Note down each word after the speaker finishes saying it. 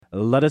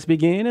Let us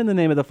begin in the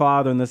name of the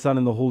Father, and the Son,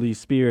 and the Holy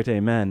Spirit.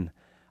 Amen.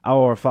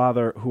 Our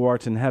Father, who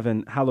art in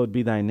heaven, hallowed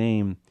be thy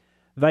name.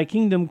 Thy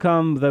kingdom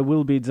come, thy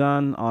will be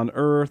done, on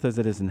earth as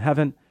it is in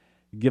heaven.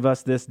 Give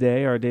us this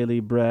day our daily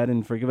bread,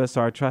 and forgive us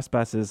our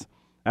trespasses,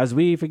 as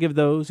we forgive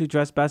those who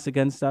trespass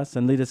against us.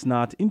 And lead us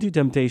not into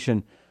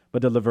temptation,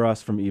 but deliver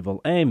us from evil.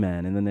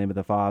 Amen. In the name of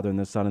the Father, and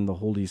the Son, and the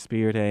Holy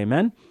Spirit.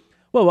 Amen.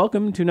 Well,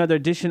 welcome to another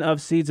edition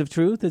of Seeds of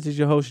Truth. This is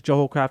your host,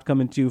 Joel Kraft,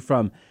 coming to you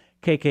from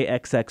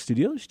KKXX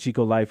Studios,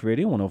 Chico Life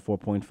Radio,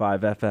 104.5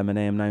 FM and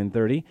AM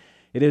 930.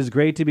 It is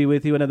great to be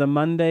with you another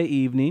Monday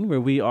evening where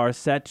we are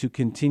set to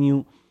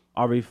continue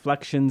our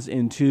reflections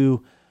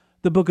into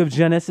the book of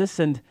Genesis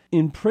and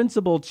in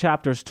principle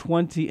chapters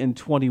 20 and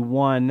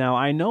 21. Now,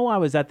 I know I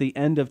was at the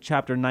end of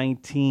chapter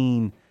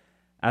 19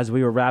 as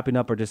we were wrapping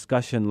up our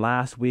discussion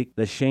last week,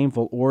 the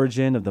shameful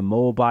origin of the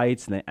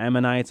Moabites and the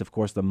Ammonites. Of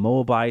course, the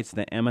Moabites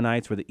and the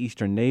Ammonites were the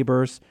eastern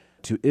neighbors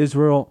to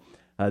Israel.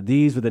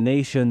 These were the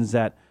nations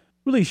that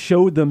really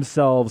showed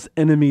themselves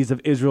enemies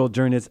of Israel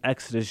during its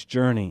Exodus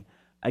journey.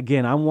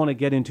 Again, I want to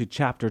get into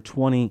chapter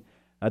 20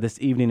 this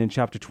evening and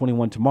chapter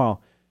 21 tomorrow.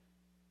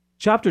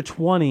 Chapter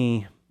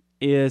 20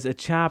 is a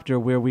chapter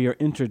where we are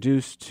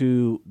introduced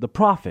to the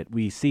prophet.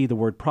 We see the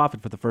word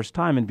prophet for the first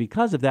time, and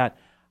because of that,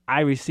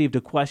 I received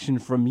a question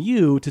from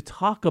you to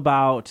talk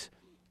about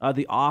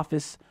the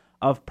office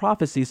of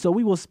prophecy. So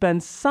we will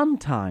spend some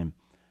time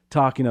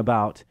talking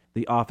about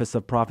the office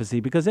of prophecy,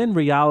 because in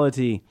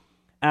reality,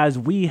 as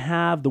we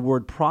have the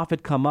word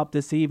prophet come up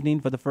this evening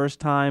for the first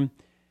time,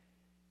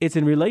 it's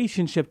in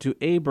relationship to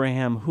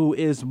Abraham, who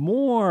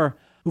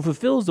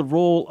fulfills the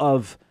role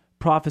of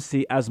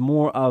prophecy as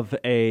more of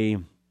a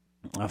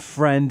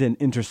friend and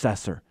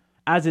intercessor.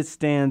 As it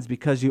stands,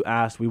 because you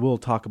asked, we will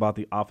talk about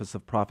the office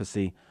of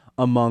prophecy,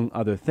 among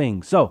other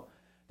things. So,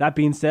 that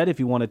being said, if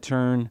you want to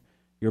turn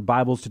your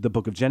Bibles to the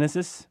book of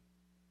Genesis,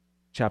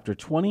 chapter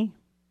 20,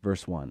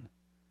 verse 1.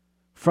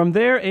 From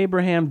there,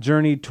 Abraham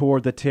journeyed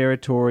toward the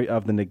territory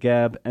of the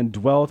Negeb and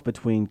dwelt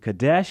between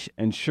Kadesh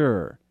and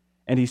Shur,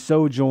 and he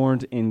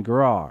sojourned in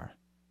Gerar.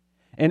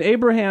 And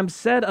Abraham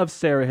said of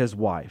Sarah his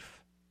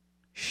wife,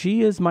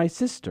 "She is my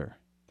sister."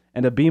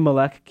 And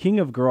Abimelech, king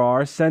of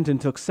Gerar, sent and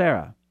took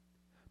Sarah.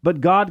 But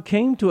God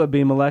came to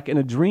Abimelech in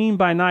a dream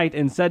by night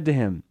and said to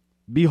him,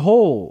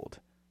 "Behold,"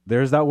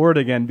 there's that word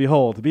again,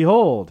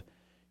 behold,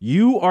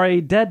 "you are a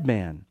dead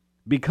man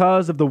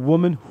because of the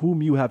woman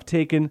whom you have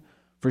taken,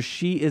 for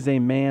she is a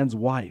man's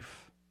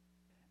wife."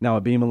 Now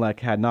Abimelech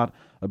had not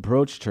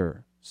approached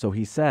her, so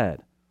he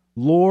said,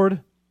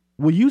 "Lord,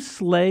 will you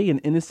slay an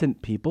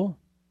innocent people?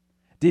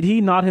 Did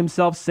he not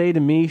himself say to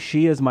me,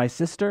 'She is my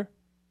sister'?"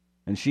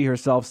 And she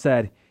herself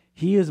said,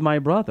 "He is my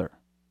brother.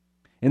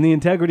 In the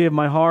integrity of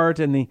my heart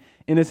and the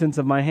innocence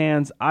of my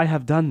hands, I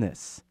have done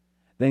this."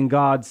 Then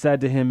God said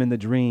to him in the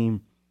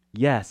dream,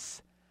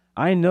 "Yes,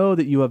 I know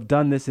that you have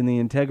done this in the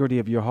integrity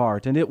of your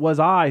heart, and it was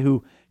I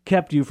who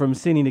kept you from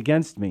sinning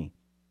against me.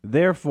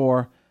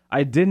 Therefore,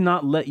 I did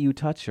not let you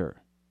touch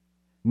her.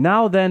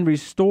 Now then,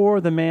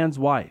 restore the man's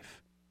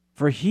wife,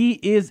 for he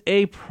is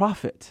a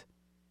prophet,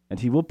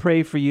 and he will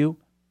pray for you,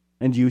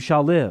 and you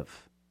shall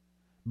live.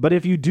 But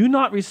if you do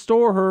not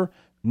restore her,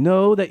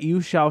 know that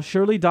you shall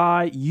surely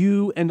die,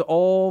 you and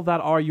all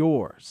that are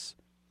yours."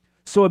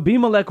 So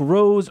Abimelech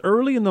rose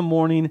early in the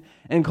morning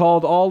and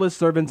called all his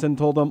servants and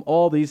told them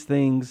all these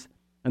things,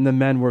 and the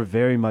men were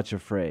very much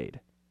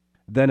afraid.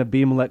 Then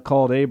Abimelech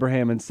called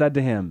Abraham and said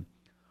to him,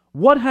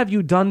 "What have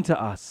you done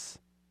to us?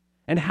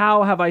 And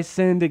how have I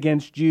sinned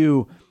against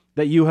you,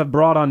 that you have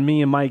brought on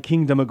me and my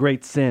kingdom a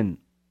great sin?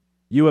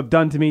 You have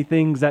done to me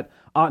things that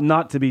ought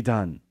not to be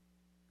done."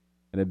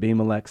 And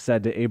Abimelech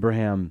said to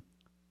Abraham,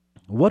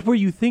 "What were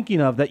you thinking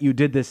of that you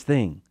did this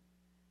thing?"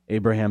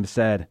 Abraham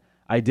said,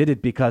 "I did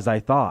it because I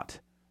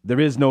thought, there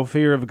is no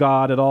fear of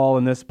God at all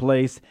in this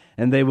place,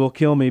 and they will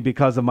kill me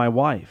because of my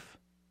wife.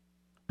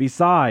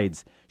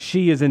 Besides,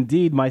 she is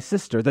indeed my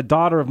sister, the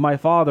daughter of my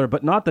father,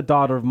 but not the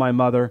daughter of my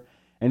mother,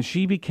 and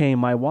she became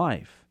my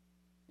wife.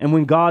 And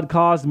when God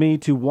caused me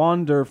to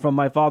wander from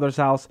my father's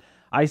house,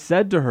 I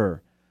said to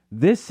her,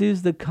 'This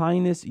is the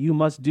kindness you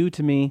must do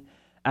to me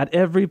at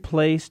every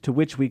place to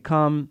which we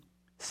come.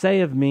 Say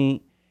of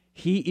me,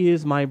 he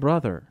is my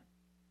brother.'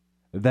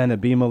 Then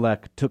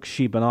Abimelech took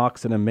sheep and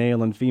oxen and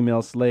male and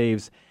female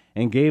slaves,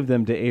 and gave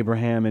them to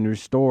Abraham, and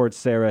restored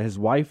Sarah his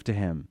wife to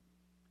him.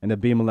 And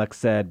Abimelech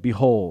said,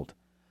 'Behold,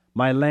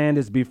 my land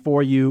is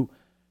before you.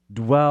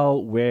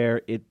 Dwell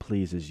where it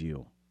pleases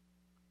you.'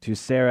 To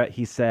Sarah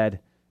he said,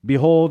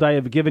 'Behold, I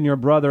have given your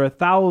brother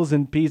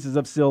 1,000 pieces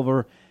of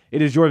silver.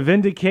 It is your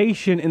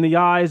vindication in the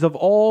eyes of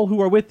all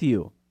who are with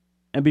you,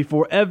 and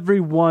before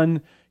every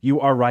one you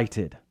are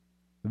righted.'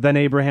 Then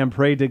Abraham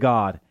prayed to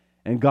God,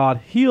 and God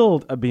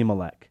healed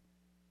Abimelech,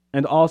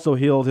 and also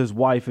healed his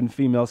wife and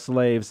female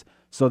slaves,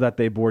 so that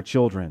they bore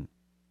children.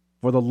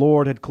 For the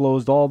Lord had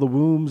closed all the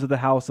wombs of the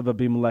house of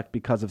Abimelech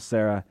because of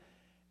Sarah,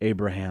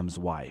 Abraham's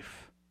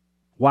wife."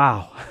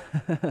 Wow.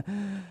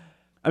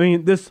 I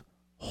mean, this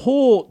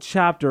whole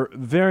chapter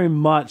very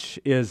much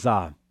is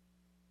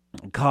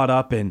caught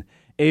up in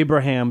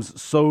Abraham's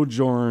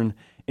sojourn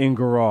in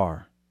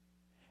Gerar.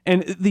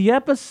 And the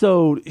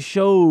episode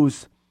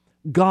shows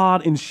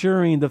God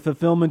ensuring the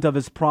fulfillment of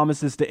his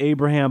promises to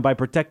Abraham by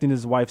protecting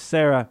his wife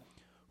Sarah,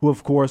 who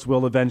of course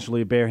will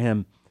eventually bear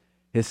him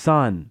his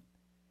son.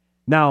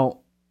 Now,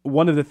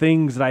 one of the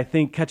things that I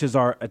think catches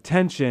our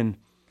attention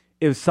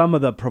is some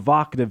of the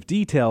provocative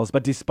details,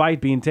 but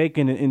despite being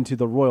taken into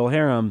the royal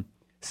harem,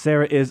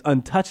 Sarah is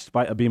untouched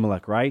by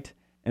Abimelech, right?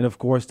 And of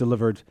course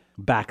delivered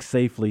back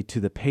safely to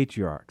the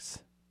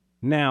patriarchs.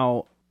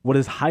 Now, what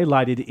is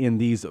highlighted in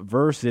these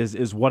verses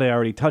is what I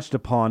already touched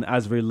upon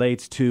as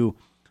relates to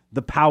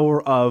the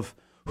power of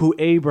who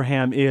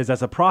Abraham is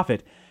as a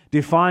prophet,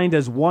 defined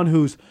as one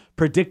who's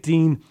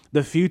predicting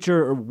the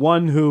future, or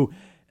one who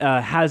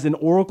has an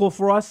oracle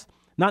for us,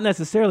 not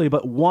necessarily,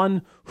 but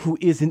one who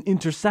is an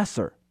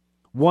intercessor,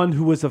 one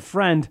who is a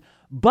friend,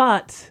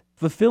 but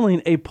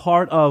fulfilling a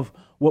part of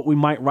what we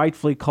might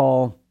rightfully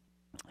call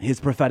his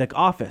prophetic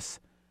office.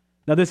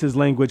 Now, this is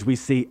language we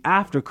see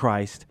after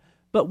Christ,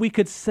 but we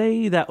could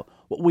say that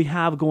what we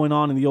have going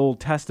on in the Old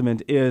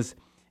Testament is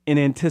in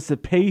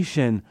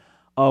anticipation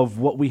of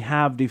what we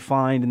have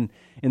defined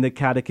in the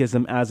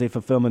Catechism as a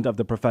fulfillment of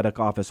the prophetic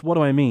office. What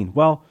do I mean?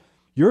 Well,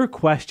 your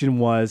question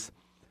was,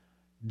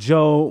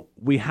 Joe,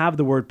 we have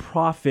the word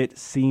prophet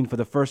seen for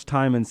the first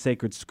time in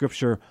sacred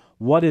scripture.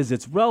 What is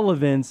its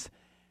relevance,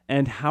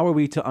 and how are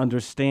we to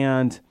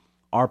understand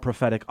our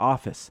prophetic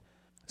office?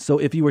 So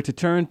if you were to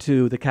turn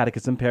to the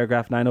Catechism,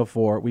 paragraph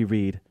 904, we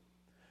read,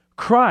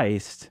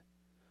 Christ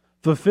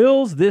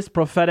fulfills this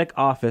prophetic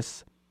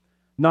office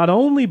not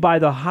only by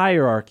the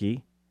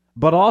hierarchy,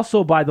 but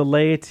also by the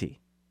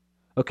laity.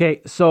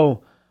 Okay,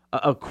 so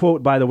a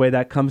quote, by the way,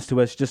 that comes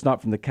to us just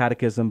not from the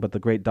Catechism, but the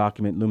great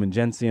document Lumen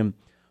Gentium.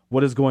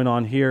 What is going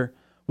on here?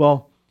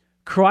 Well,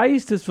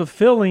 Christ is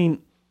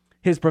fulfilling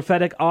his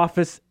prophetic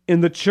office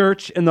in the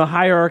church, in the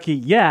hierarchy,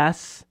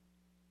 yes,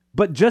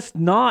 but just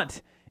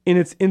not in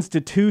its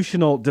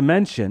institutional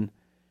dimension.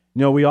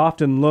 You know, we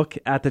often look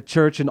at the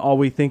church and all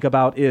we think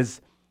about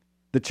is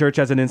the church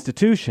as an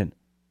institution.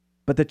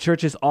 But the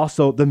church is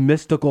also the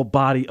mystical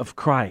body of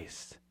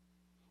Christ.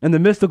 And the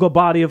mystical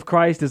body of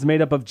Christ is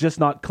made up of just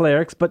not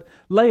clerics, but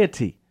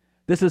laity.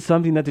 This is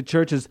something that the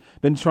church has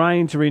been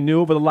trying to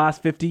renew over the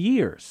last 50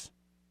 years.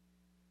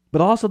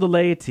 But also the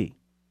laity.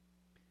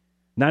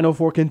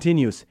 904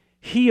 continues,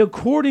 he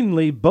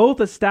accordingly both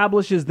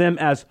establishes them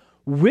as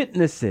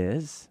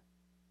witnesses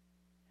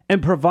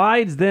and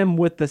provides them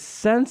with the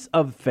sense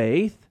of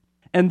faith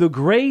and the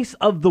grace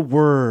of the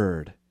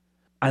word.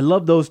 I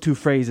love those two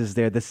phrases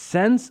there, the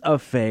sense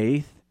of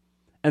faith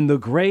and the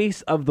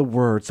grace of the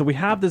word. So we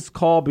have this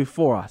call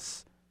before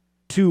us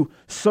to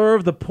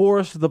serve the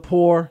poorest of the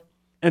poor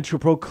and to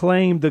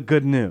proclaim the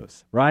good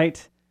news,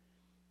 right?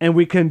 And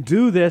we can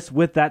do this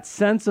with that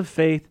sense of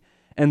faith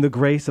and the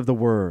grace of the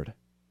word.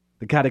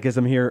 The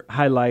Catechism here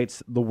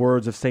highlights the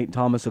words of St.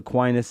 Thomas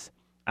Aquinas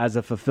as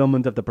a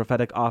fulfillment of the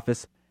prophetic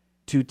office.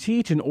 To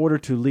teach in order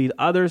to lead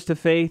others to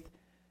faith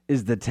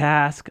is the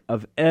task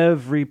of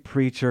every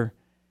preacher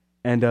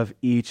and of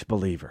each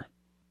believer.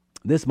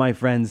 This, my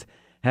friends,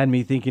 had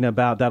me thinking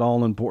about that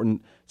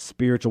all-important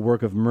spiritual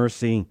work of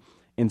mercy,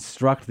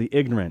 instruct the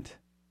ignorant.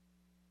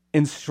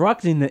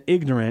 Instructing the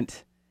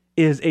ignorant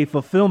is a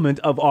fulfillment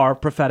of our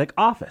prophetic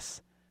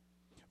office.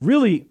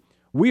 Really,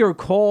 we are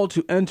called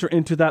to enter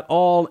into that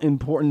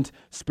all-important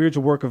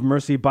spiritual work of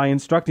mercy by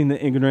instructing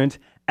the ignorant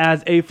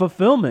as a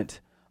fulfillment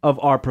of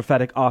our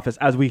prophetic office,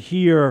 as we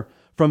hear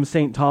from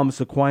St.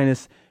 Thomas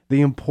Aquinas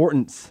the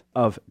importance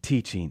of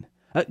teaching.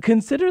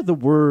 Consider the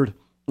word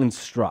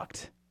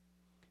instruct.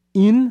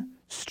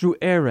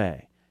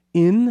 Instruere.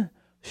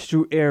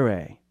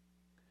 Instruere.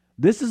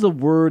 This is a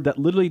word that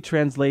literally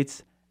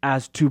translates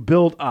as to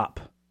build up,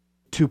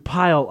 to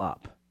pile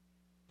up.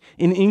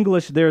 In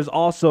English, there's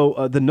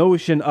also the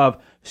notion of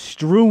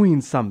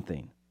strewing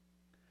something.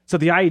 So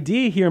the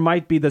idea here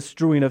might be the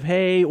strewing of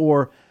hay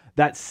or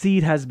that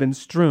seed has been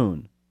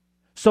strewn.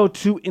 So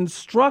to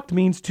instruct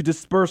means to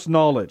disperse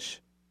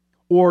knowledge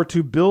or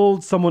to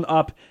build someone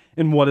up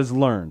in what is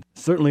learned.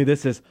 Certainly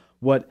this is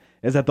what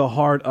is at the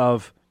heart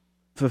of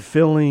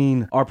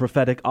fulfilling our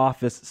prophetic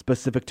office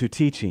specific to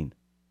teaching.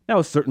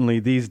 Now, certainly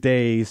these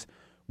days,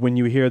 when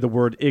you hear the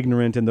word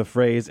ignorant in the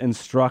phrase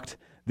instruct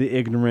the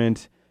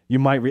ignorant, you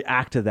might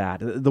react to that.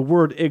 The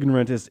word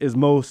ignorant is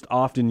most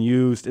often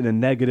used in a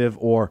negative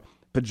or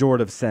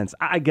pejorative sense.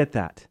 I get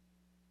that.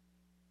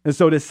 And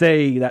so to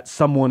say that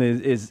someone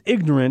is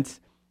ignorant,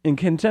 in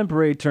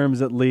contemporary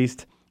terms at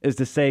least, is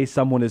to say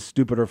someone is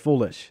stupid or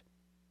foolish.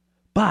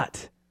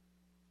 But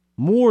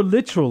more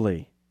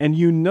literally, and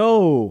you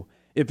know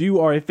if you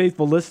are a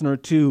faithful listener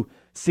to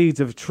Seeds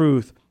of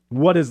Truth,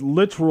 what is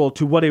literal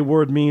to what a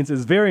word means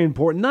is very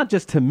important, not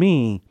just to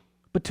me,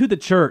 but to the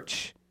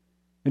church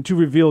and to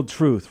revealed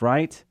truth,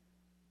 right?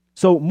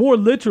 So more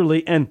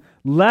literally and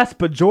less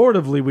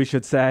pejoratively, we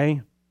should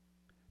say,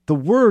 the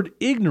word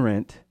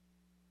ignorant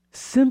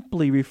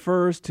simply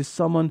refers to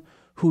someone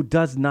who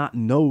does not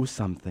know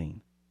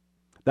something.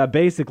 That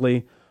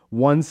basically,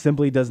 one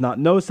simply does not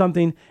know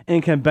something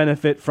and can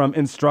benefit from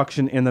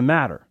instruction in the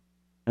matter.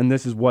 And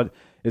this is what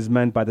is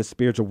meant by the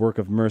spiritual work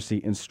of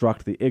mercy,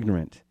 instruct the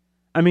ignorant.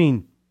 I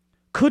mean,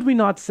 could we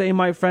not say,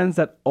 my friends,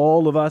 that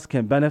all of us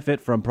can benefit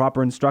from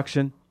proper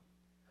instruction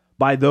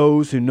by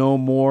those who know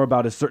more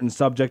about a certain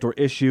subject or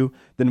issue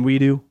than we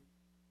do?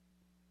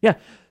 Yeah,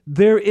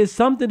 there is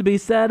something to be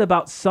said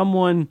about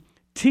someone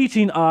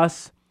teaching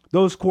us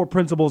those core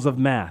principles of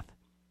math,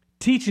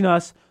 teaching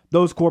us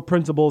those core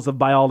principles of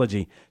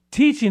biology,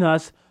 teaching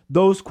us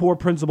those core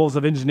principles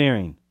of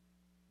engineering.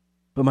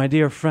 But my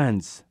dear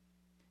friends,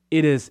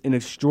 it is an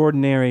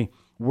extraordinary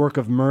work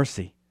of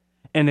mercy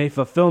and a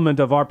fulfillment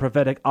of our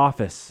prophetic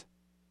office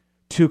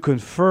to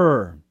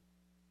confer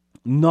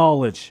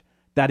knowledge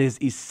that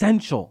is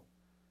essential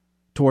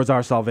towards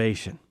our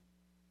salvation.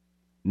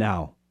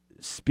 Now,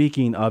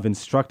 speaking of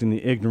instructing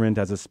the ignorant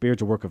as a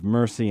spiritual work of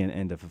mercy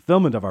and a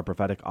fulfillment of our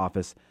prophetic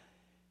office,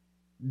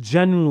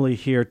 generally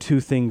here two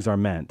things are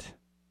meant.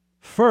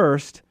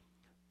 First,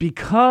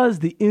 because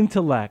the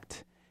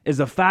intellect is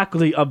a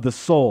faculty of the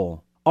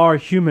soul, our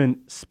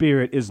human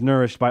spirit is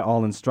nourished by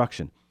all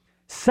instruction.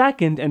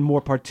 Second, and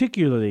more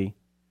particularly,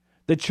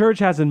 the church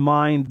has in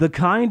mind the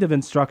kind of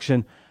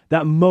instruction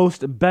that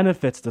most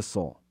benefits the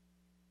soul.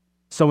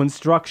 So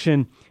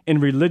instruction in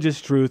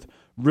religious truth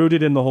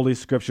rooted in the Holy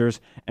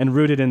Scriptures and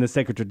rooted in the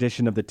sacred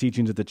tradition of the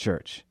teachings of the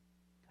church.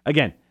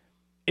 Again,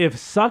 if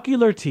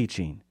secular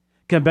teaching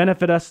can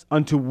benefit us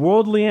unto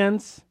worldly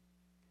ends,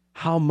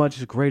 how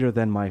much greater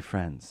then, my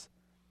friends,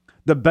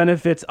 the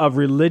benefits of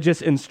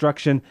religious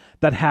instruction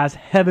that has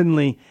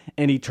heavenly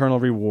and eternal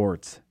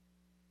rewards.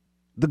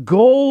 The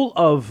goal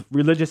of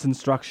religious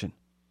instruction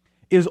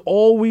is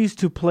always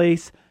to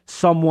place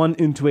someone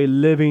into a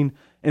living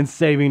and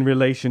saving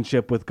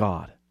relationship with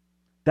God.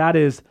 That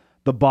is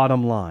the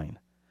bottom line.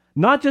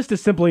 Not just to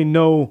simply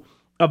know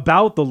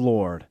about the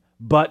Lord,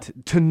 but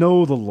to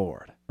know the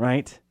Lord,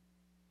 right?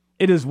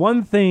 It is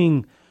one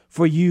thing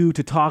for you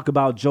to talk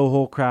about Joe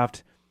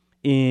Holcraft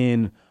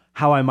in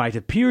How I Might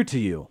Appear to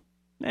You.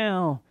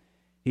 Now,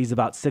 he's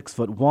about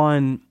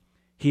 6'1".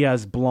 He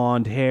has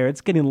blonde hair.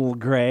 It's getting a little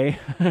gray,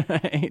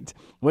 right?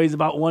 Weighs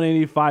about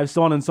 185,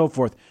 so on and so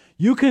forth.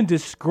 You can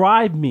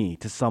describe me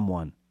to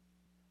someone,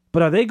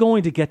 but are they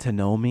going to get to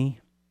know me?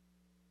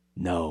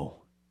 No,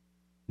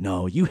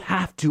 you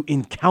have to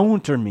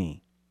encounter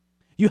me.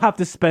 You have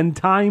to spend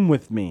time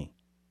with me.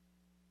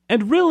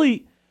 And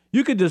really,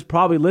 you could just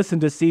probably listen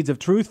to Seeds of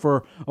Truth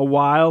for a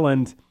while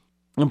and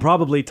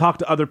probably talk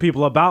to other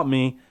people about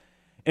me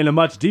in a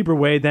much deeper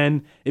way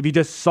than if you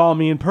just saw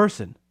me in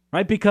person,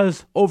 right?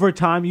 Because over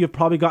time, you've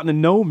probably gotten to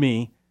know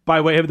me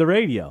by way of the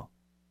radio.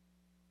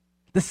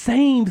 The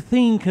same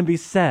thing can be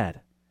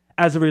said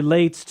as it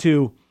relates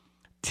to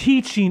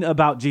teaching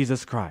about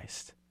Jesus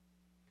Christ.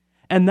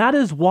 And that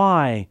is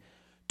why,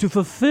 to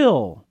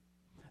fulfill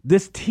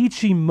this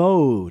teaching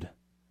mode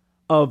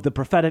of the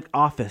prophetic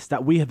office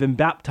that we have been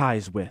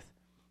baptized with,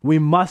 we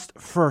must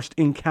first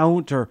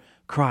encounter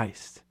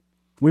Christ.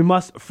 We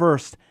must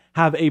first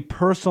have a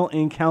personal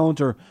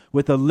encounter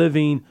with the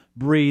living,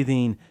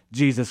 breathing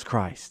Jesus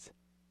Christ.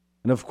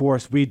 And of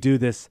course, we do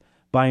this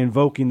by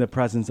invoking the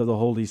presence of the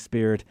Holy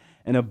Spirit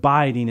and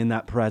abiding in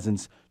that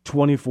presence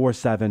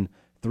 24/7,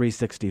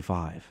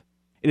 365.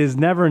 It is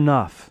never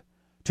enough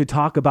to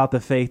talk about the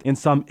faith in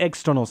some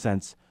external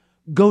sense.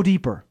 Go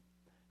deeper,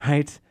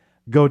 right?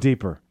 Go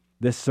deeper.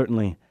 This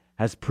certainly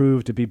has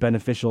proved to be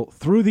beneficial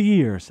through the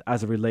years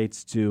as it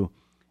relates to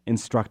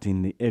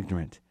instructing the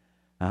ignorant.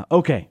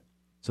 Okay,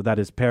 so that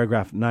is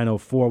paragraph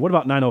 904. What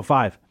about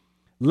 905?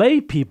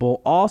 Lay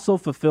people also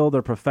fulfill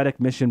their prophetic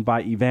mission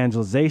by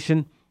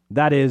evangelization,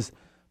 that is,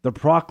 the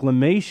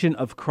proclamation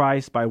of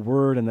Christ by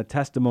word and the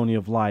testimony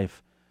of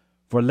life.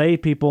 For lay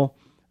people,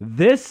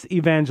 this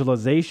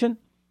evangelization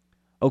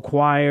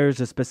acquires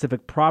a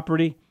specific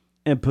property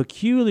and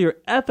peculiar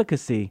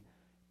efficacy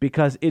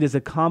because it is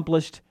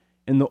accomplished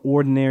in the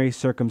ordinary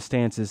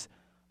circumstances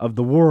of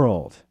the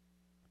world.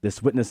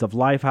 This witness of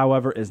life,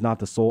 however, is not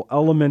the sole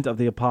element of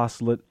the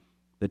apostolate.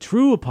 The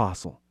true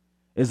apostle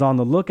is on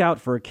the lookout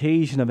for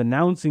occasion of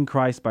announcing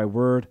Christ by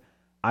word,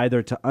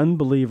 either to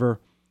unbeliever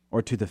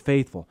or to the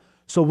faithful.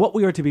 So what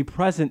we are to be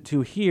present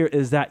to here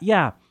is that,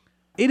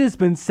 it has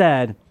been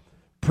said,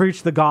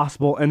 preach the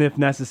gospel and if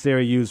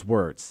necessary, use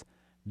words.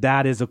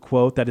 That is a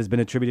quote that has been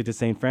attributed to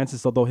St.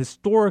 Francis, although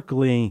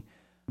historically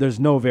there's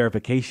no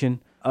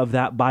verification of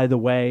that. By the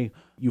way,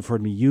 you've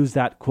heard me use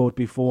that quote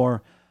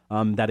before,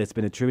 that it's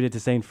been attributed to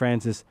St.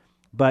 Francis.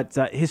 But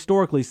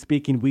historically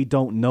speaking, we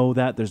don't know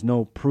that. There's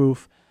no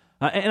proof.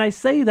 And I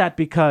say that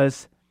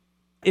because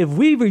if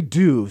we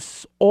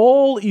reduce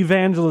all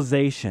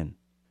evangelization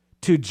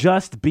to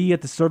just be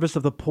at the service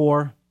of the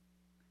poor,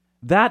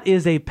 that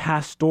is a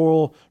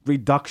pastoral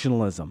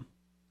reductionism.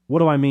 What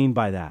do I mean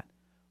by that?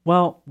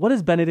 Well, what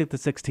does Benedict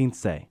XVI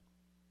say?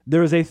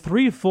 There is a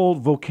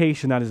threefold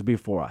vocation that is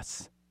before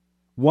us,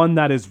 one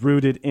that is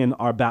rooted in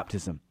our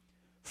baptism.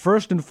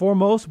 First and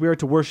foremost, we are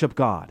to worship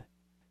God.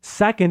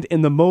 Second,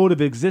 in the mode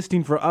of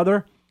existing for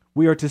other,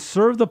 we are to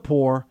serve the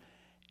poor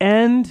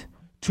and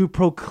to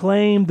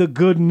proclaim the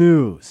good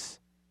news.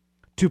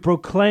 To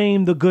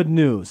proclaim the good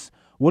news.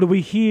 What do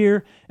we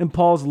hear in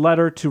Paul's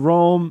letter to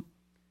Rome?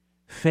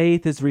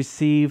 Faith is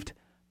received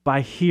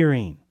by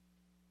hearing.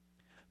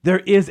 There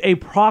is a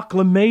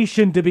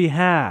proclamation to be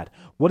had.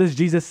 What does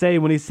Jesus say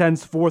when he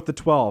sends forth the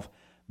 12?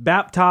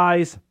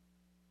 Baptize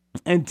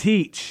and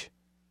teach.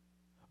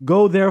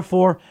 Go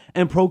therefore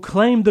and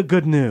proclaim the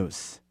good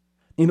news.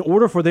 In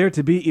order for there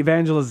to be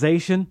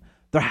evangelization,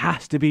 there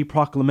has to be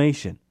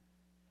proclamation.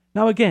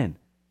 Now again,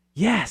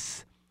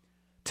 yes,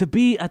 to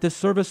be at the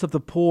service of the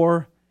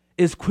poor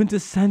is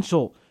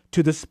quintessential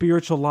to the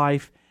spiritual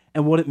life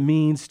and what it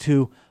means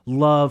to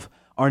love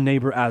our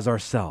neighbor as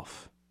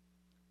ourselves.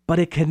 But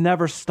it can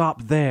never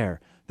stop there.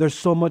 There's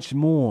so much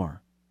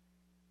more.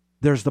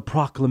 There's the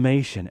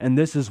proclamation. And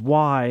this is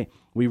why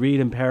we read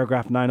in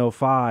paragraph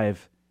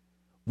 905,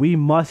 we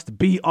must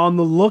be on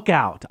the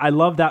lookout. I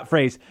love that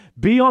phrase.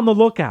 Be on the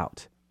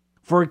lookout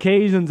for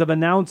occasions of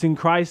announcing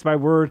Christ by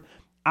word,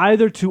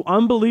 either to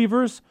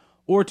unbelievers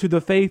or to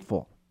the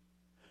faithful.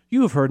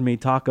 You have heard me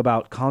talk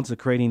about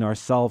consecrating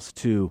ourselves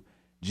to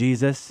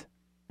Jesus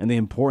and the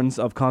importance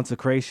of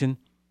consecration.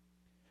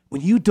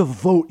 When you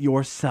devote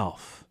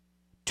yourself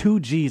to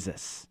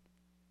Jesus,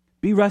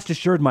 be rest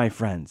assured, my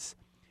friends,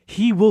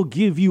 he will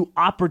give you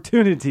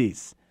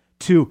opportunities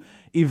to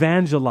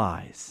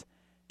evangelize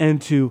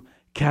and to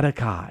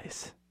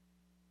catechize.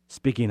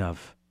 Speaking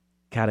of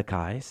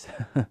catechize,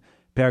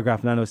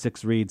 paragraph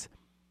 906 reads,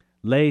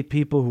 lay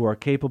people who are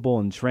capable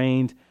and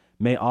trained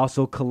may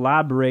also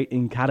collaborate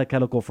in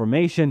catechetical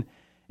formation,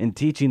 in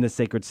teaching the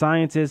sacred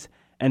sciences,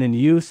 and in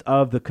use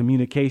of the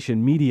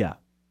communication media.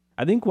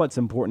 I think what's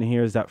important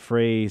here is that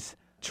phrase,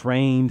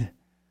 trained,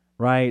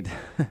 right?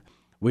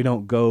 We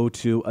don't go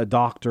to a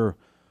doctor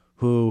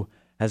who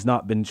has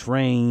not been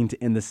trained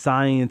in the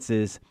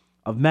sciences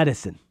of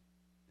medicine,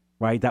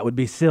 right? That would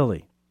be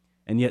silly.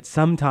 And yet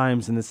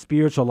sometimes in the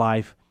spiritual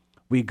life,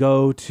 we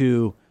go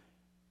to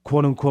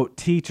quote-unquote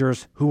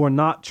teachers who are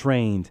not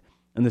trained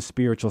in the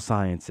spiritual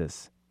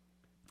sciences.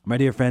 My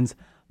dear friends,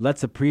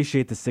 let's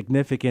appreciate the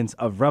significance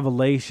of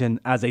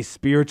revelation as a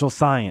spiritual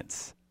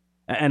science.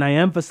 And I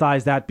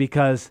emphasize that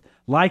because,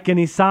 like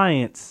any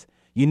science,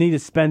 you need to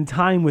spend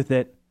time with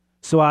it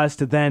so as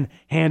to then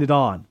hand it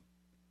on.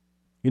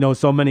 You know,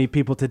 so many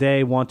people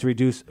today want to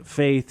reduce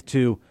faith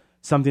to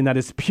something that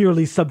is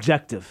purely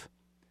subjective.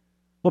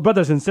 Well,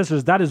 brothers and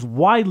sisters, that is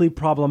widely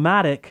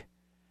problematic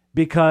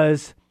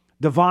because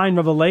divine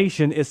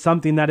revelation is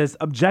something that is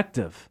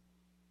objective.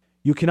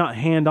 You cannot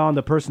hand on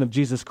the person of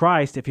Jesus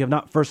Christ if you have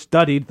not first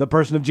studied the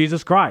person of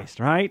Jesus Christ,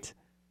 right?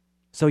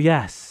 So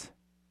yes,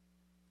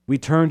 we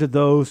turn to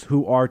those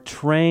who are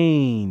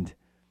trained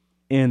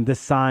in the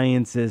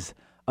sciences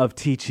of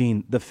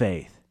teaching the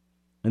faith.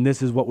 And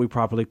this is what we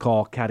properly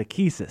call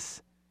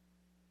catechesis.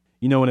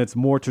 You know, in its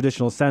more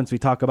traditional sense, we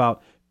talk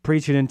about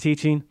preaching and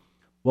teaching.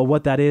 Well,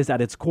 what that is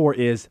at its core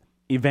is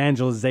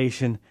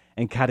evangelization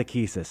and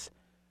catechesis.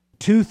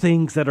 Two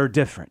things that are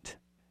different.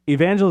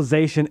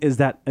 Evangelization is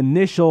that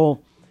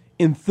initial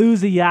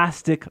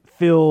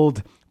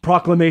enthusiastic-filled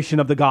proclamation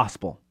of the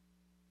gospel.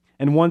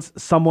 And once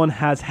someone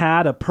has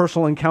had a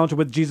personal encounter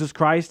with Jesus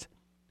Christ,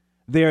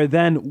 they are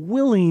then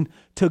willing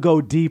to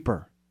go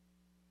deeper,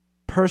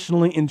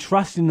 personally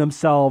entrusting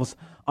themselves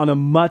on a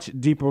much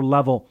deeper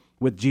level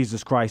with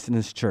Jesus Christ and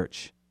his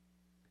church.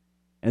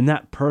 And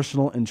that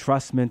personal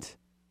entrustment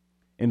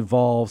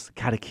involves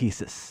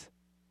catechesis.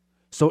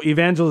 So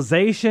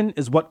evangelization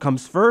is what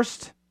comes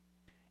first,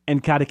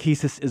 and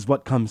catechesis is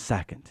what comes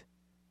second.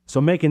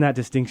 So making that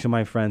distinction,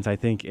 my friends, I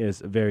think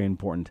is very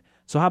important.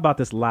 So how about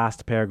this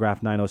last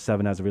paragraph,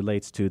 907, as it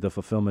relates to the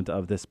fulfillment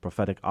of this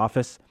prophetic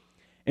office?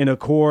 In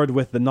accord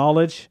with the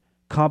knowledge,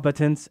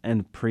 competence,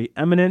 and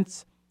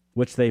preeminence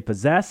which they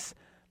possess,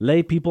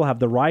 lay people have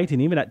the right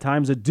and even at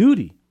times a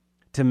duty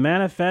to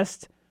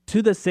manifest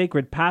to the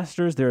sacred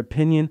pastors their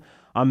opinion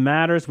on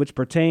matters which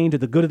pertain to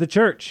the good of the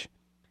church.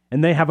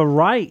 And they have a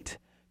right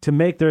to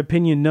make their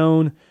opinion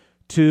known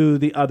to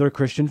the other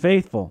Christian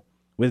faithful,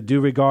 with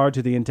due regard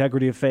to the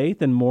integrity of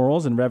faith and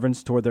morals and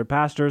reverence toward their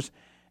pastors,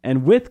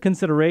 and with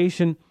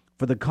consideration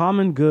for the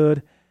common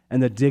good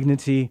and the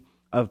dignity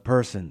of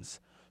persons.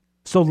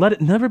 So let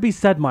it never be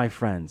said, my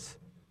friends,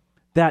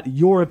 that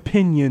your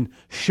opinion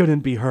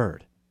shouldn't be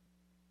heard.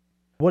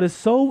 What is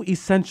so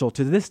essential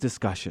to this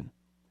discussion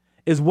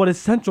is what is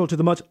central to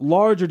the much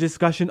larger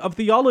discussion of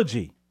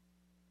theology.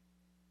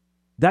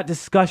 That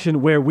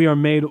discussion where we are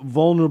made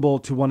vulnerable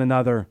to one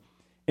another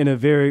in a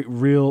very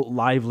real,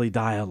 lively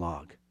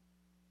dialogue,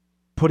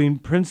 putting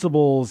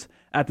principles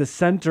at the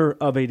center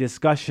of a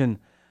discussion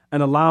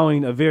and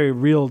allowing a very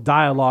real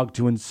dialogue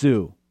to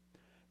ensue.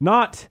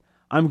 Not,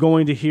 I'm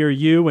going to hear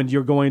you and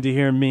you're going to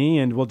hear me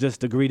and we'll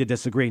just agree to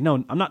disagree.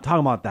 No, I'm not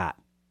talking about that.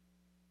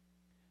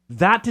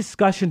 That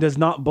discussion does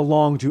not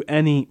belong to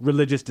any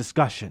religious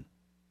discussion.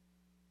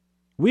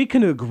 We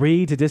can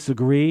agree to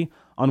disagree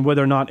on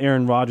whether or not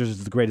Aaron Rodgers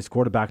is the greatest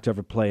quarterback to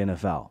ever play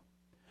NFL.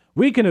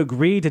 We can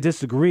agree to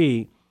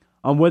disagree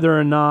on whether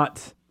or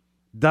not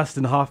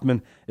Dustin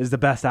Hoffman is the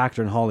best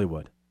actor in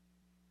Hollywood.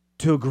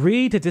 To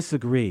agree to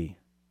disagree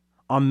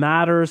on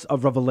matters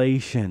of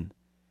revelation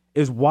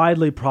is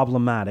widely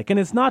problematic. And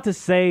it's not to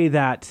say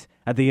that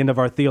at the end of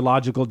our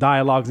theological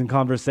dialogues and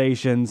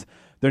conversations,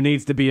 there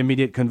needs to be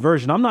immediate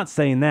conversion. I'm not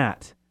saying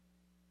that.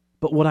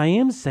 But what I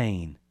am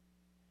saying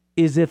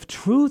is if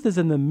truth is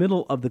in the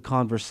middle of the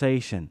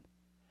conversation,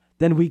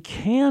 then we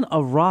can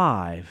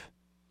arrive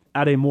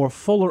at a more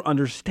fuller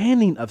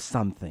understanding of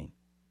something.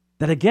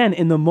 That again,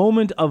 in the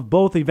moment of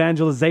both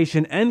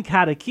evangelization and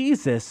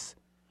catechesis,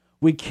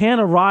 we can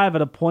arrive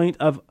at a point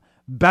of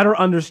better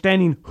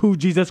understanding who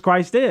Jesus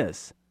Christ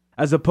is,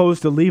 as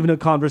opposed to leaving a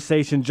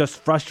conversation just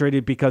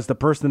frustrated because the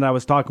person that I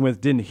was talking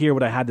with didn't hear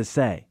what I had to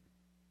say.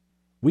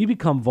 We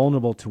become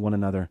vulnerable to one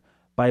another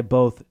by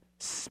both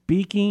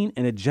speaking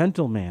in a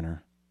gentle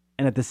manner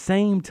and at the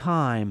same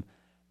time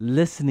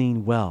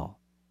listening well,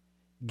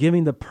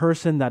 giving the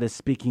person that is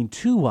speaking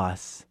to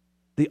us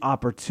the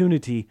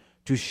opportunity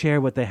to share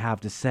what they have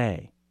to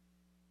say,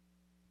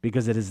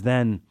 because it is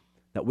then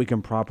that we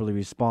can properly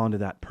respond to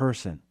that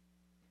person.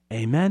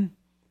 Amen?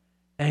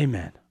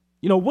 Amen.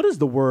 You know, what does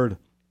the word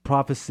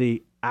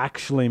prophecy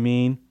actually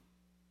mean?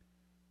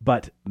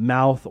 But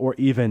mouth, or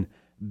even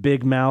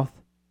big mouth?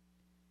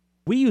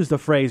 We use the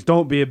phrase,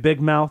 don't be a big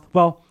mouth.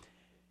 Well,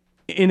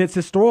 in its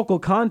historical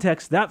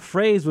context, that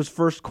phrase was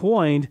first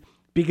coined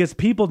because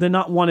people did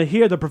not want to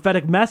hear the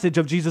prophetic message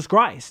of Jesus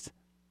Christ.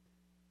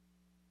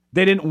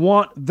 They didn't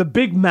want the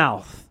big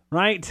mouth,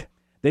 right?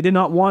 They did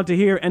not want to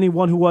hear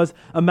anyone who was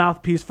a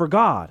mouthpiece for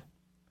God.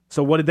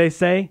 So what did they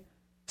say?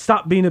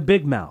 Stop being a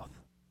big mouth.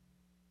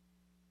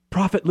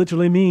 Prophet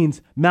literally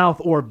means mouth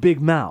or big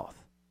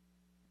mouth.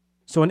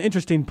 So an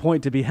interesting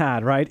point to be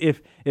had, right?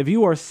 If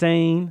you are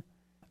saying,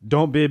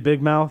 don't be a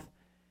big mouth,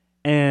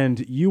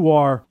 and you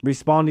are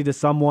responding to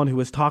someone who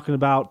is talking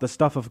about the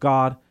stuff of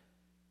God,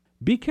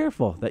 be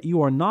careful that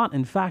you are not,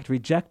 in fact,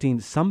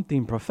 rejecting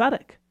something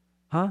prophetic,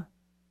 That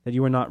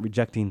you are not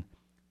rejecting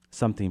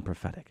something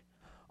prophetic.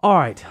 All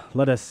right,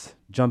 let us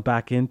jump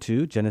back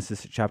into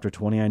Genesis chapter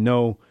 20. I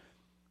know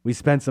we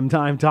spent some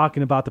time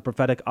talking about the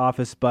prophetic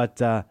office, but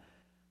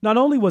not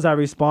only was I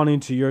responding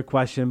to your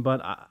question,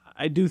 but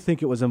I do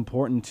think it was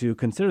important to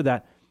consider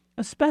that,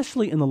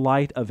 especially in the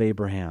light of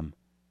Abraham.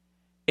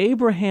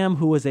 Abraham,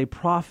 who was a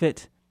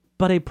prophet,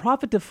 but a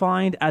prophet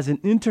defined as an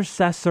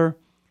intercessor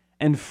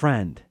and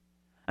friend.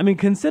 I mean,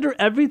 consider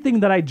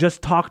everything that I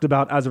just talked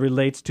about as it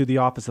relates to the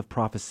office of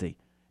prophecy.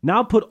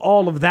 Now put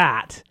all of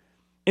that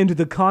into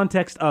the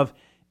context of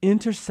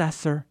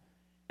intercessor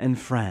and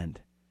friend.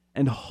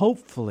 And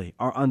hopefully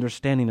our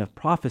understanding of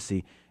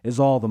prophecy is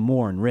all the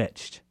more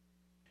enriched.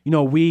 You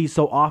know, we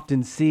so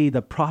often see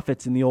the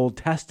prophets in the Old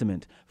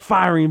Testament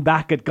firing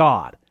back at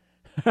God,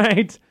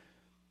 right?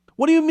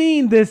 What do you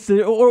mean this,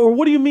 or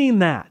what do you mean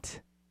that?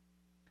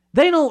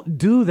 They don't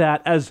do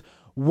that as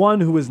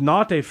one who is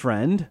not a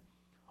friend,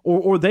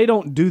 or they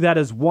don't do that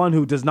as one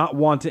who does not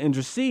want to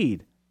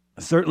intercede.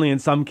 Certainly in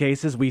some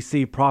cases we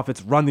see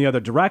prophets run the other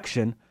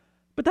direction,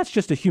 but that's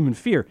just a human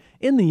fear.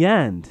 In the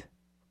end,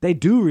 they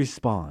do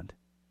respond.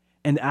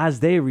 And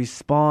as they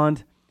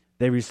respond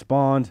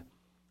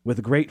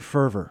with great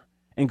fervor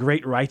and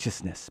great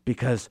righteousness,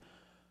 because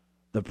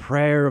the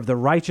prayer of the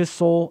righteous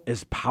soul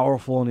is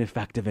powerful and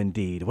effective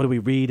indeed. What do we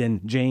read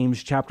in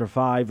James chapter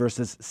 5,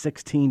 verses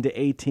 16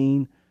 to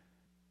 18?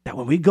 That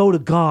when we go to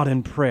God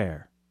in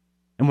prayer,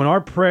 and when our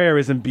prayer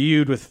is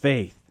imbued with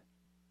faith,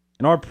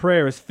 and our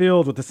prayer is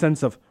filled with the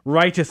sense of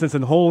righteousness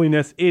and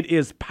holiness, it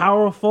is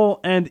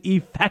powerful and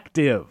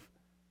effective.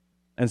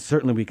 And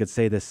certainly we could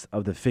say this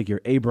of the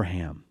figure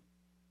Abraham.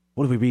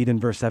 What do we read in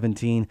verse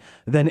 17?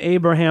 Then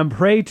Abraham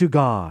prayed to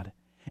God,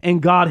 and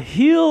God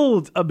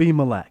healed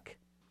Abimelech,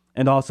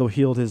 and also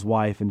healed his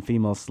wife and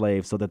female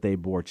slaves so that they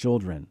bore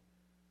children.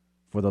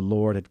 For the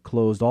Lord had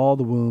closed all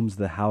the wombs of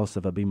the house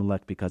of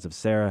Abimelech because of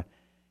Sarah,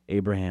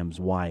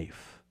 Abraham's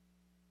wife.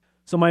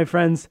 So my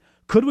friends,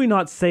 could we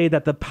not say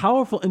that the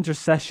powerful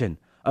intercession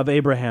of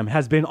Abraham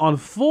has been on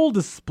full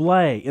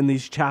display in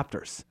these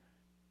chapters?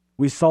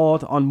 We saw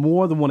it on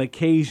more than one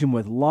occasion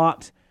with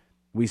Lot.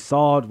 We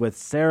saw it with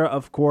Sarah,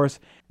 of course.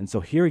 And so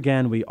here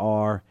again we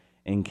are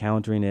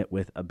encountering it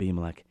with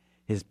Abimelech.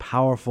 His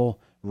powerful,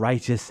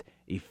 righteous,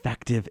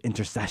 effective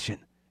intercession.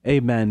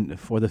 Amen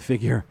for the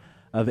figure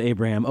of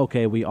Abraham.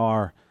 Okay, we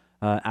are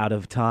out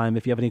of time.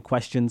 If you have any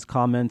questions,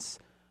 comments,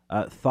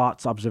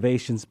 thoughts,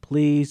 observations,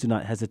 please do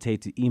not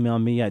hesitate to email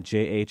me at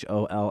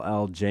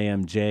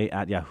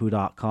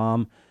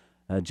jholljmj@yahoo.com.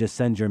 Just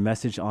send your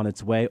message on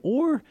its way.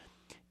 Or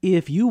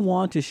if you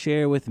want to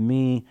share with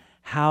me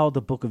how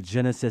the book of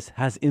Genesis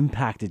has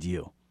impacted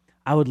you,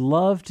 I would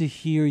love to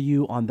hear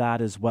you on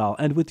that as well.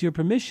 And with your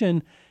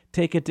permission,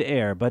 take it to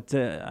air. But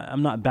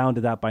I'm not bound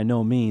to that by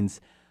no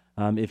means.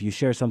 If you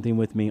share something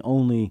with me,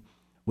 only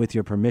with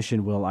your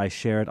permission will I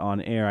share it on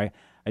air.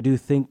 I do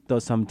think, though,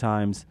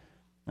 sometimes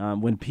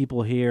when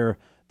people hear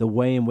the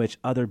way in which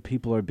other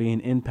people are being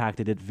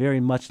impacted, it very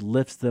much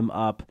lifts them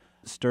up,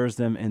 stirs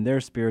them in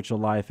their spiritual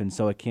life, and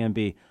so it can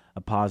be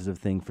a positive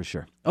thing for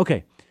sure.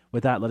 Okay,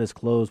 with that, let us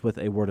close with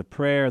a word of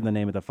prayer in the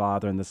name of the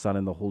Father, and the Son,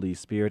 and the Holy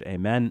Spirit.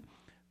 Amen.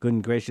 Good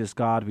and gracious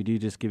God, we do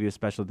just give you a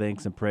special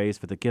thanks and praise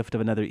for the gift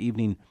of another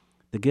evening,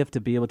 the gift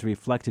to be able to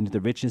reflect into the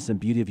richness and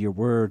beauty of your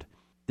word.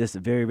 this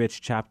very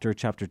rich chapter,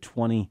 chapter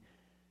 20,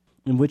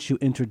 in which you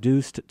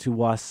introduced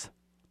to us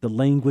the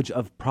language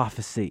of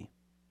prophecy.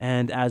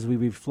 And as we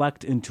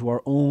reflect into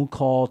our own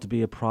call to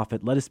be a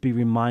prophet, let us be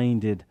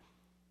reminded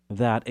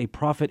that a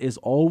prophet is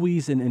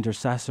always an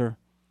intercessor.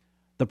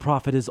 The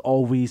prophet is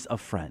always a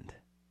friend.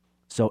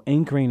 So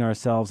anchoring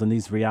ourselves in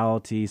these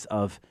realities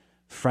of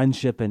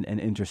friendship and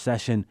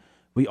intercession,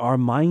 we are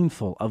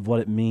mindful of what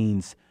it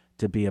means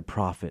to be a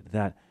prophet,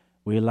 that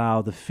we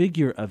allow the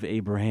figure of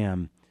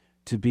Abraham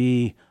to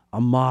be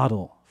a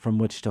model from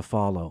which to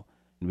follow.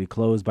 And we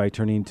close by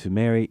turning to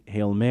Mary.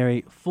 Hail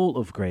Mary, full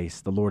of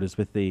grace, the Lord is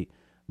with thee.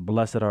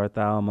 Blessed art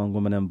thou among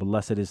women, and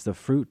blessed is the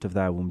fruit of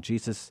thy womb,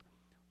 Jesus.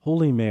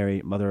 Holy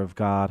Mary, Mother of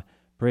God,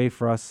 pray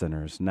for us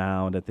sinners,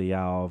 now and at the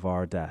hour of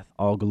our death.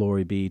 All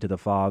glory be to the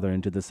Father,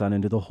 and to the Son,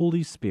 and to the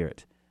Holy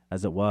Spirit,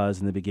 as it was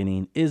in the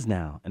beginning, is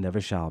now, and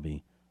ever shall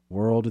be,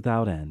 world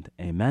without end.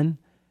 Amen,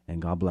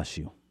 and God bless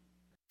you.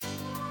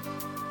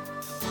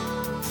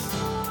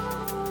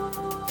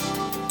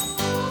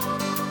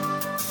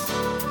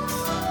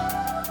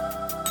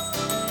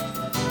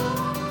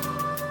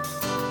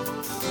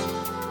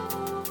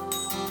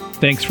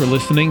 Thanks for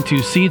listening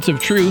to Seeds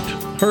of Truth,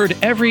 heard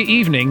every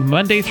evening,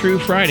 Monday through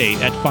Friday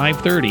at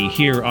 5:30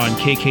 here on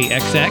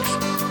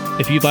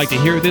KKXX. If you'd like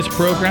to hear this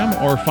program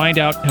or find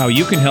out how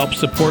you can help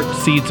support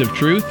Seeds of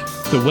Truth,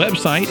 the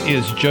website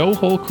is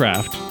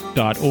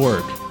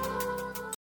joeholcraft.org.